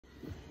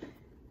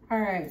All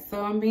right,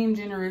 so I'm being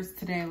generous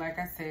today. Like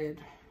I said,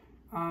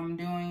 I'm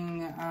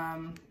doing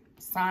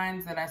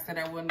signs that I said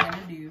I wasn't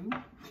gonna do,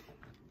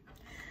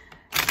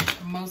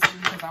 mostly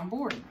because I'm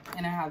bored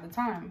and I have the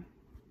time.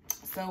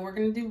 So we're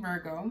gonna do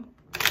Virgo.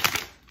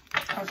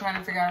 I was trying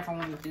to figure out if I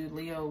want to do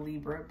Leo,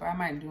 Libra, but I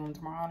might do them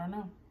tomorrow. I don't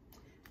know.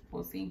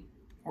 We'll see.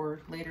 Or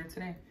later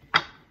today.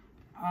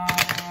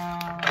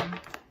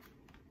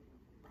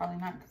 Probably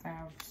not because I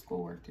have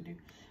schoolwork to do.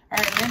 All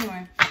right,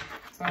 anyway.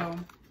 So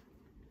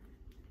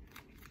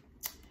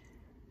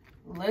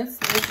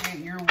let's look at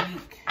your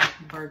week,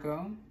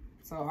 Virgo.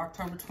 So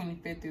October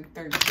 25th through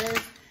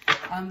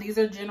 31st. These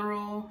are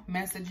general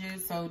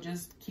messages, so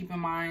just keep in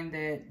mind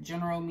that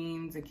general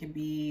means it could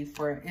be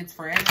it's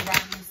for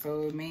everybody,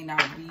 so it may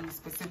not be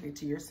specific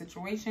to your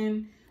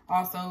situation.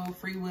 Also,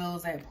 free will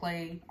is at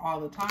play all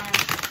the time,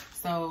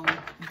 so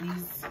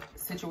these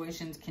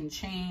situations can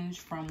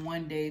change from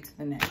one day to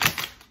the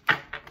next.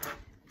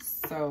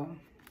 So,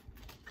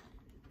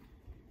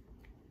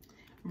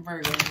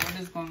 Virgo, what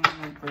is going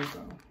on with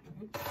Virgo?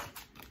 Oops.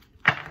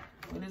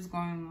 What is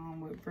going on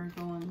with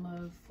Virgo in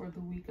love for the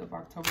week of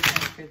October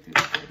 25th through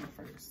the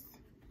 31st?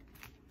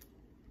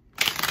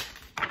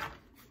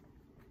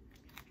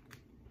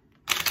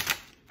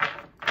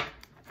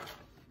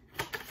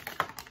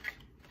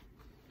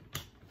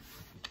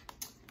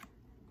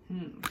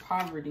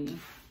 Poverty.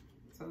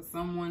 So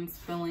someone's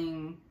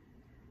feeling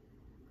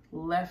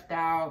left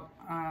out,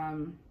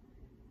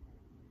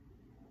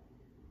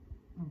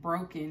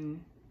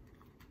 broken.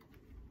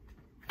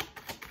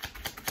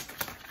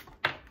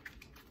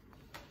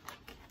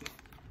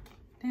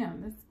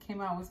 Damn, this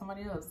came out with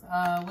somebody else.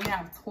 We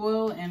have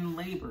toil and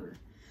labor.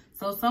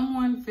 So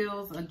someone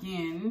feels,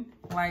 again,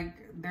 like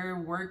they're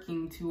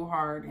working too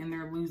hard and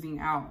they're losing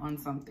out on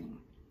something.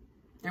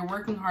 They're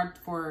working hard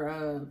for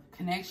a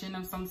connection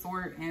of some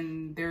sort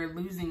and they're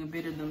losing a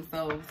bit of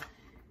themselves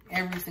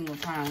every single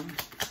time.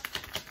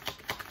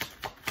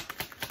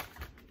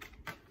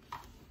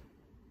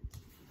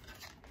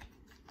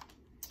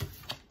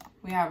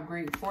 We have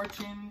great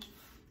fortune.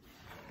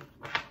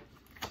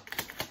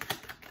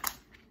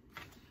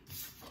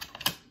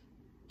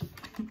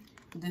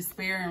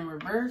 Despair in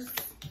reverse.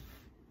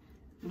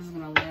 I'm just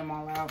gonna lay them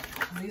all out.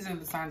 These are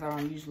the signs I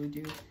don't usually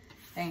do.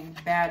 And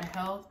bad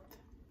health.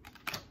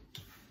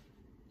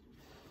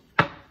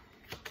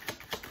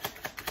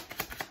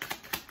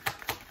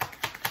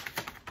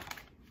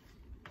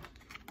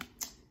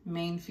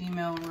 Main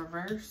female in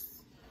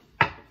reverse.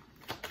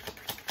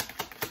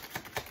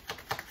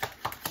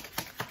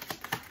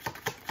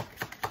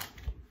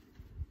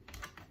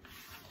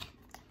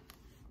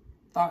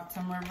 Thoughts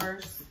in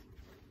reverse.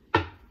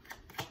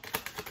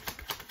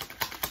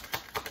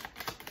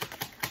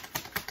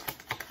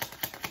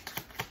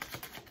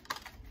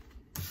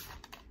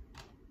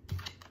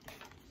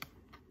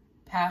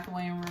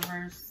 Pathway in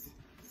reverse.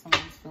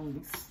 Someone's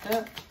feeling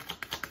stuck.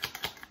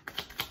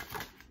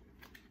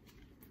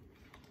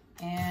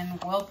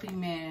 And wealthy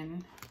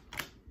man.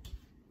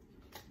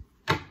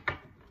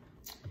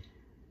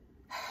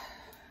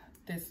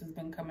 This has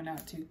been coming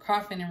out too.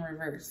 Coffin in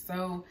reverse.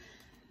 So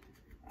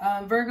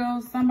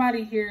Virgo,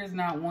 somebody here is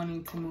not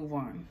wanting to move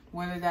on.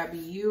 Whether that be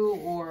you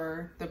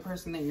or the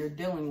person that you're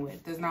dealing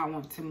with does not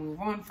want to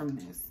move on from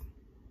this.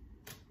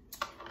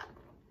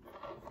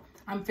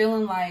 I'm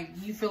feeling like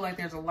you feel like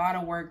there's a lot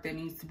of work that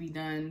needs to be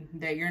done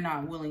that you're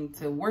not willing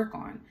to work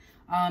on.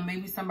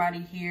 Maybe somebody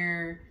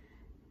here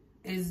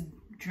is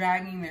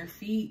dragging their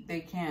feet.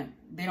 They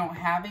don't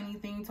have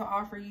anything to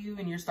offer you,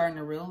 and you're starting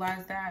to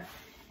realize that.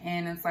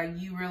 And it's like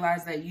you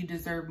realize that you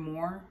deserve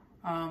more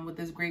with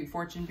this great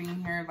fortune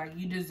being here. Like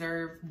you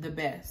deserve the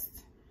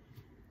best.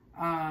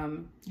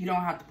 You don't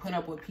have to put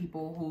up with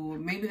people who,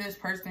 maybe this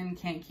person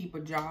can't keep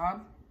a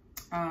job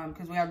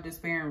because we have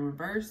despair in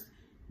reverse.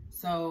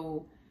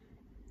 So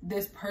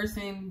this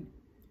person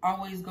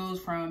always goes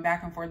from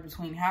back and forth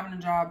between having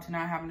a job to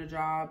not having a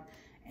job.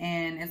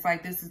 And it's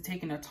like this is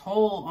taking a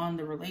toll on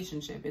the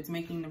relationship. It's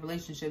making the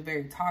relationship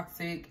very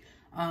toxic.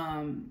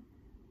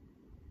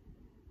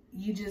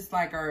 You just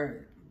like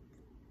are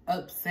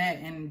upset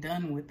and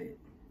done with it,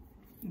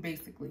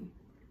 basically.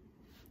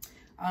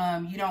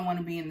 You don't want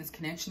to be in this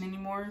connection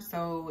anymore.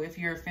 So if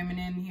you're a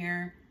feminine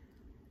here,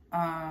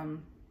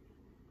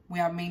 we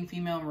have main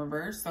female in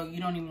reverse. So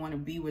you don't even want to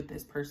be with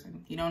this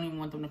person. You don't even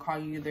want them to call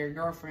you their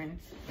girlfriend.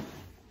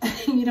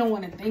 You don't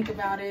want to think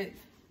about it.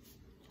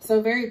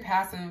 So very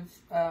passive,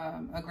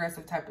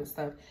 aggressive type of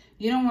stuff.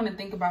 You don't want to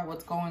think about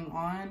what's going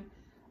on.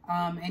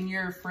 And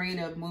you're afraid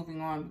of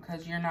moving on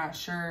because you're not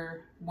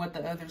sure what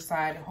the other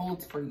side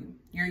holds for you.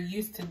 You're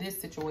used to this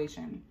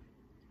situation.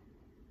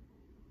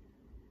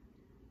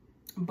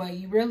 But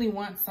you really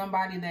want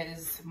somebody that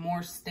is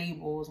more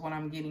stable is what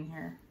I'm getting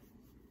here.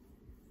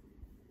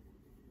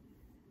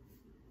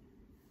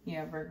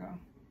 Yeah, Virgo.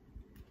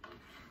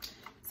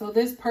 So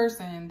this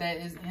person that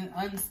is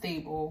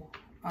unstable,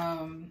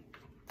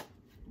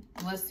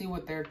 let's see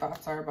what their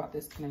thoughts are about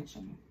this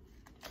connection.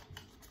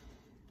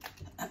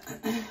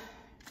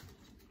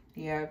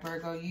 Yeah,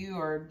 Virgo, you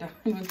are done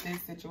with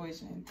this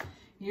situation.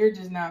 You're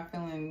just not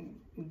feeling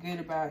good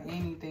about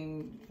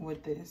anything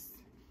with this.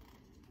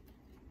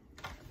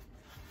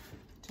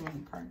 Too many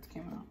cards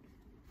came out.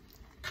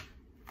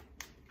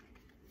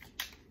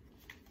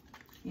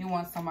 You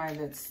want somebody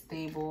that's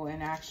stable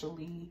and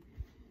actually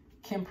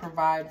can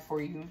provide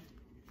for you.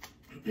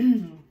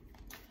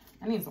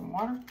 I need some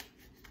water.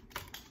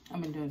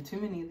 I've been doing too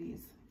many of these.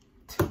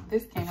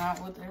 This came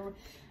out with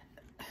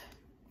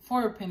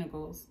Four of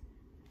Pentacles.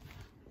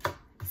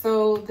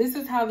 So this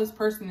is how this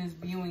person is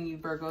viewing you,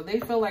 Virgo.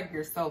 They feel like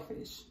you're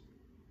selfish.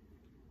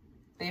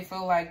 They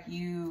feel like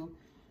you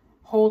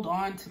hold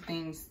on to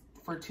things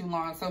for too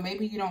long. So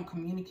maybe you don't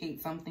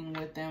communicate something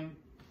with them.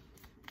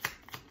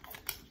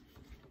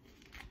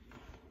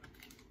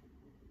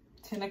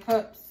 Ten of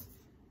Cups.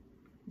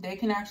 They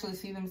can actually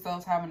see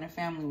themselves having a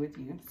family with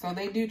you. So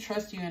they do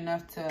trust you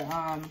enough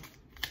to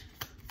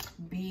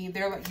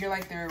you're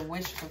like their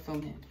wish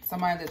fulfillment.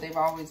 Somebody that they've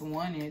always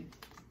wanted.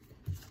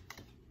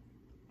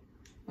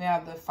 We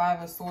have the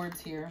Five of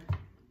Swords here.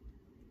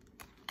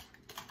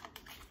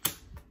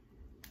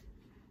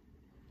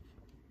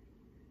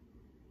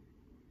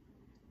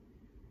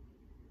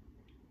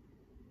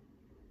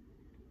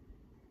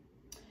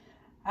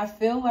 I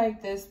feel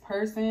like this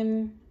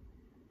person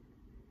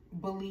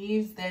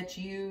believes that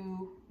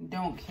you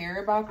don't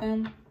care about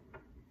them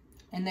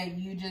and that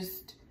you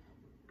just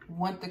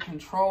want the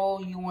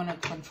control. You want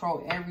to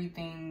control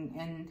everything,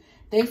 and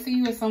they see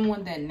you as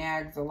someone that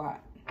nags a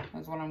lot.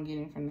 That's what I'm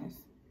getting from this.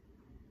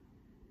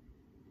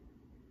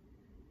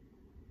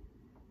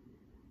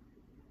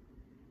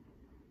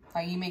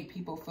 Like you make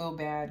people feel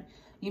bad.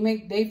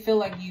 They feel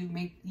like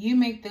you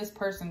make this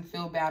person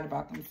feel bad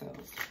about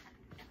themselves.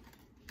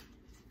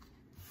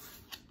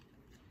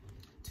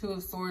 Two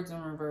of Swords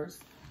in reverse.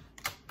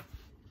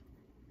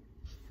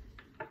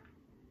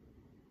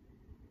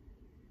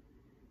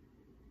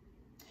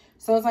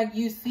 So it's like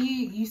you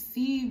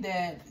see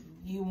that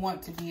you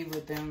want to be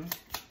with them.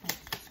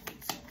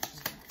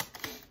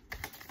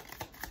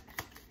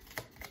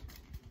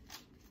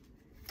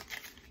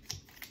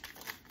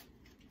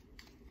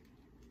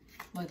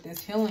 Look,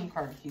 this healing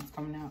card keeps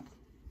coming out.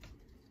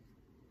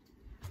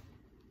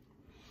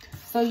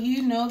 So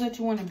you know that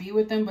you want to be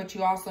with them, but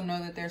you also know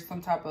that there's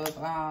some type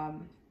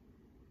of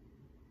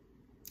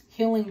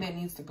healing that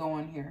needs to go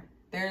on here.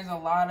 There's a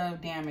lot of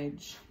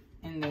damage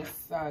in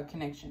this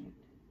connection.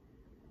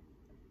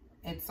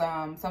 It's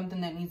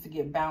something that needs to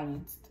get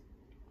balanced.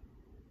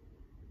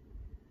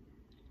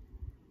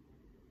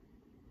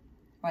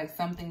 Like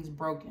something's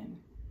broken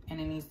and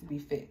it needs to be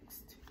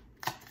fixed.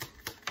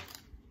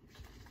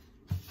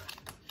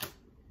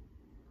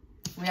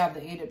 We have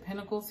the Eight of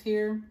Pentacles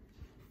here.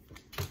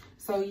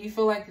 So you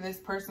feel like this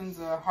person's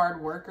a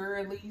hard worker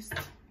at least.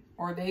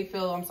 Or they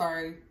feel, I'm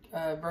sorry,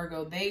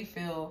 Virgo, they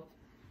feel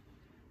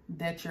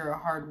that you're a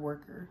hard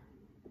worker.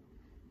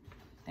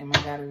 And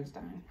my battery's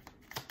dying.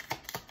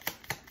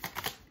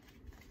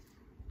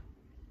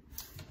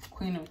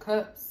 Queen of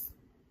Cups.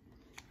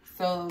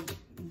 So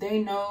they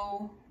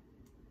know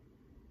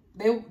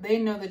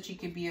that you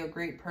could be a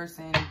great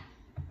person,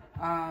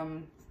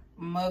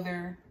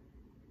 mother.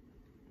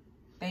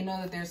 They know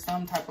that there's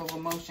some type of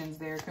emotions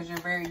there because you're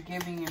very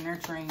giving and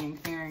nurturing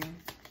and caring.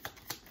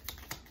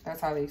 That's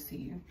how they see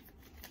you.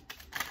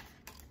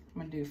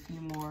 I'm going to do a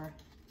few more.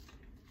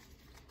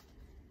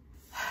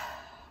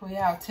 We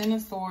have Ten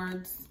of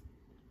Swords.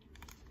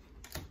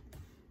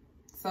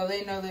 So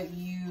they know that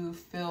you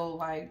feel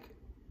like,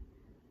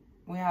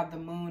 we have the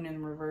Moon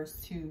in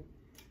reverse too.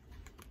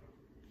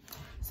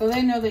 So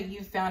they know that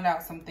you found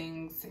out some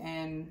things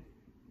and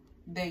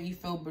that you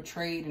feel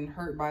betrayed and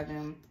hurt by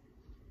them.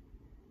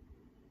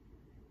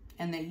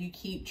 And that you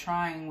keep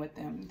trying with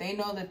them. They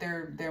know that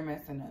they're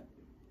messing up.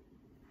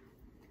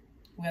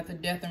 We have the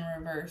Death in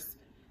reverse.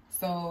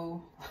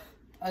 So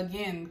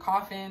again,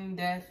 coffin,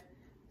 death,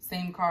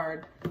 same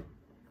card.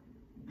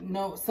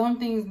 No,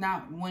 something's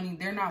not wanting,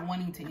 they're not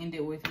wanting to end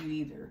it with you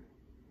either.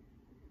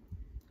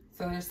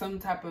 So there's some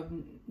type of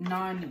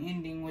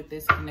non-ending with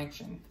this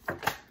connection.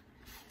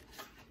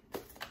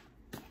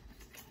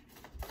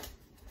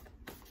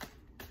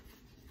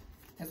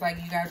 It's like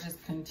you guys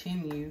just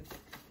continue.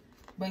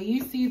 But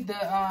you see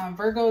the,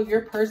 Virgo,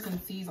 your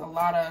person sees a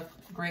lot of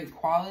great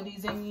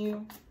qualities in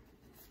you.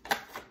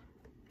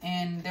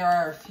 And there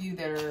are a few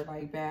that are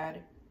like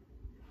bad.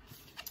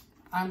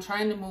 I'm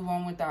trying to move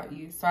on without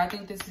you. So I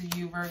think this is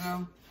you,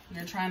 Virgo.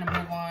 You're trying to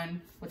move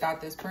on without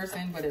this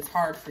person, but it's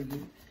hard for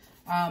you.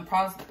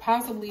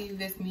 Possibly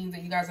this means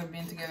that you guys have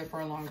been together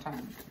for a long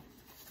time.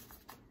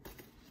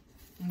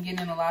 I'm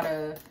getting a lot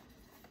of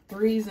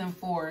 3s and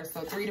 4s.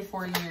 So 3 to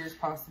 4 years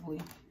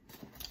possibly.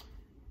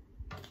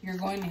 You're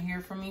going to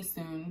hear from me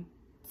soon.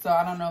 So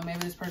I don't know, maybe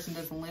this person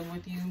doesn't live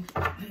with you.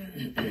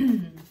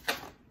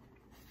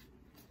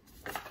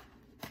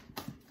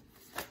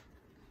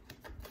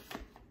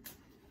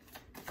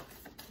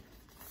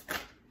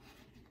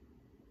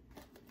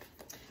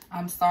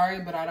 I'm sorry,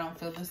 but I don't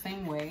feel the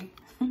same way.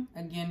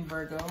 Again,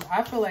 Virgo.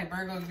 I feel like,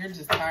 Virgo, you're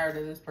just tired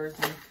of this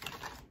person.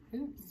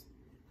 Oops.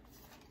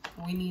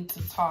 We need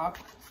to talk.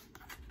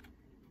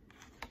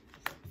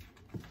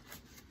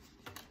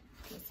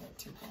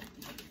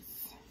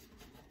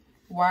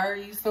 Why are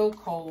you so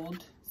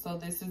cold? So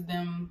this is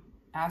them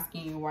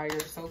asking you why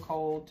you're so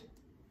cold.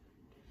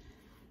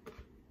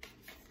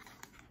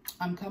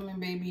 I'm coming,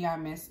 baby. I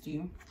missed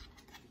you.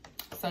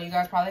 So you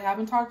guys probably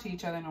haven't talked to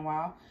each other in a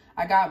while.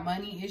 I got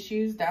money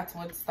issues. That's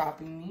what's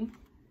stopping me.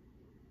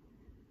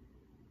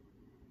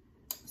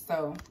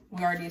 So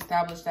we already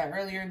established that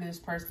earlier. This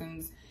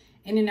person's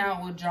in and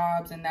out with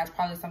jobs, and that's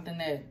probably something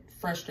that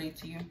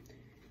frustrates you.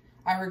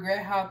 I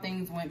regret how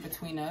things went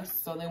between us,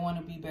 so they want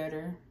to be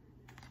better.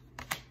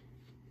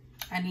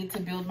 I need to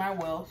build my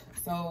wealth.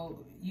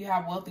 So you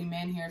have wealthy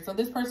men here. So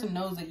this person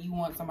knows that you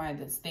want somebody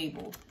that's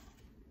stable,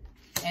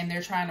 and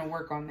they're trying to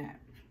work on that.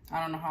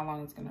 I don't know how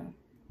long it's going to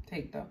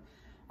take, though.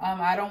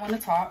 I don't want to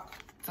talk.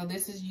 So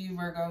this is you,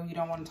 Virgo. You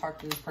don't want to talk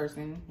to this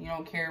person. You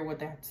don't care what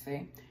they have to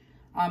say.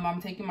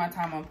 I'm taking my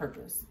time on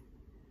purpose.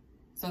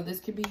 So this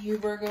could be you,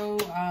 Virgo.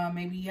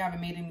 Maybe you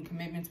haven't made any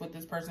commitments with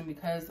this person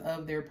because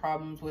of their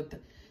problems with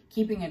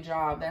keeping a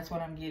job. That's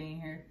what I'm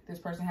getting here. This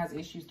person has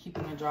issues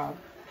keeping a job.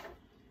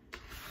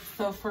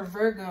 So for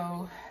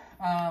Virgo,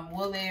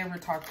 will they ever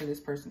talk to this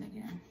person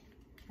again?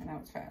 And that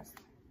was fast.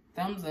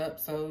 Thumbs up.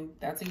 So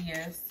that's a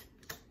yes.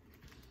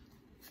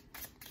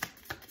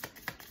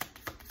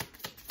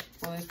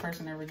 Will this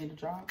person ever get a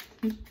job?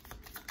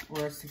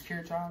 Or a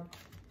secure job?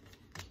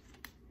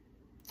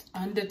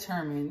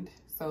 Undetermined.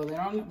 So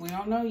we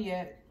don't know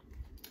yet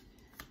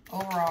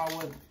overall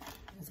what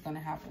is going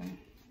to happen.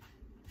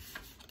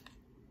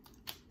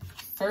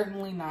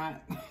 Certainly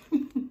not.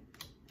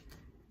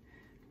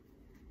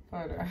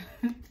 But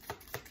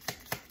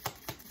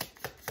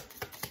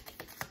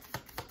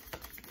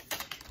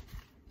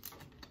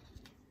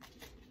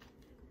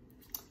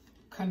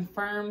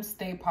confirm,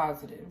 stay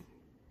positive.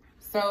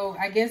 So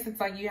I guess it's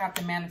like you have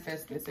to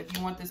manifest this. If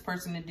you want this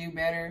person to do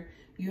better,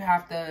 you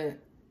have to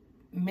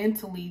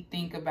mentally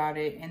think about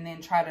it and then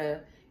try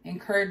to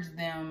encourage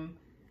them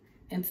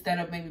instead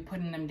of maybe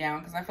putting them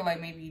down. Because I feel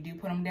like maybe you do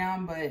put them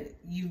down, but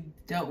you've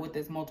dealt with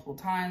this multiple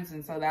times,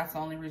 and so that's the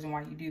only reason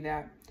why you do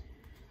that.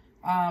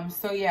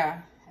 So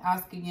yeah,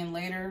 ask again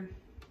later.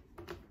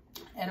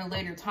 At a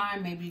later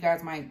time, maybe you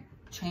guys might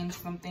change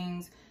some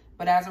things,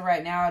 but as of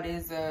right now, it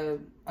is a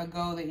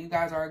go that you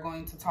guys are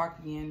going to talk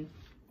again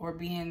or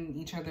be in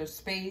each other's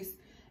space.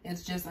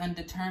 It's just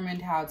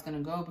undetermined how it's going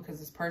to go because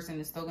this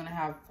person is still going to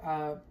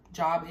have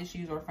job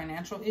issues or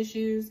financial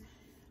issues.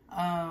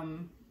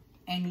 And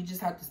you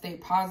just have to stay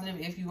positive.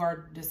 If you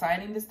are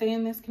deciding to stay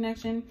in this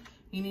connection,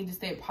 you need to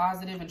stay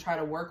positive and try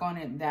to work on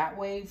it that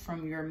way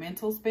from your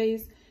mental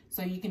space.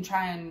 So you can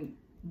try and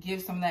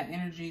give some of that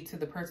energy to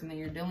the person that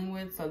you're dealing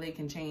with so they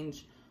can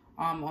change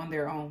on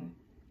their own.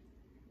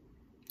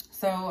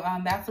 So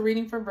that's the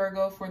reading for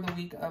Virgo for the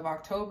week of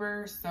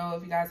October. So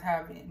if you guys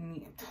have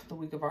the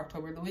week of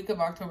October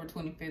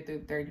 25th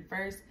through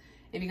 31st.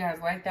 If you guys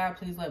like that,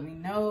 please let me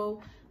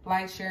know.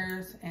 Like,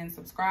 share, and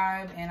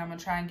subscribe. And I'm going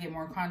to try and get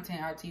more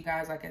content out to you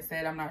guys. Like I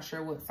said, I'm not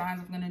sure what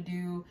signs I'm going to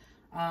do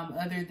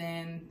other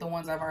than the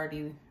ones I've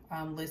already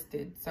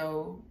listed.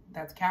 So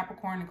that's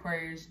Capricorn,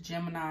 Aquarius,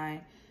 Gemini,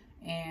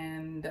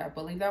 and I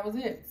believe that was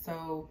it.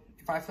 So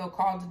if I feel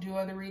called to do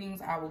other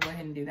readings, I will go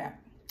ahead and do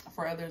that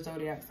for other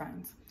zodiac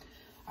signs.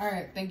 All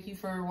right, thank you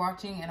for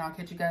watching, and I'll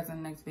catch you guys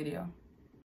in the next video.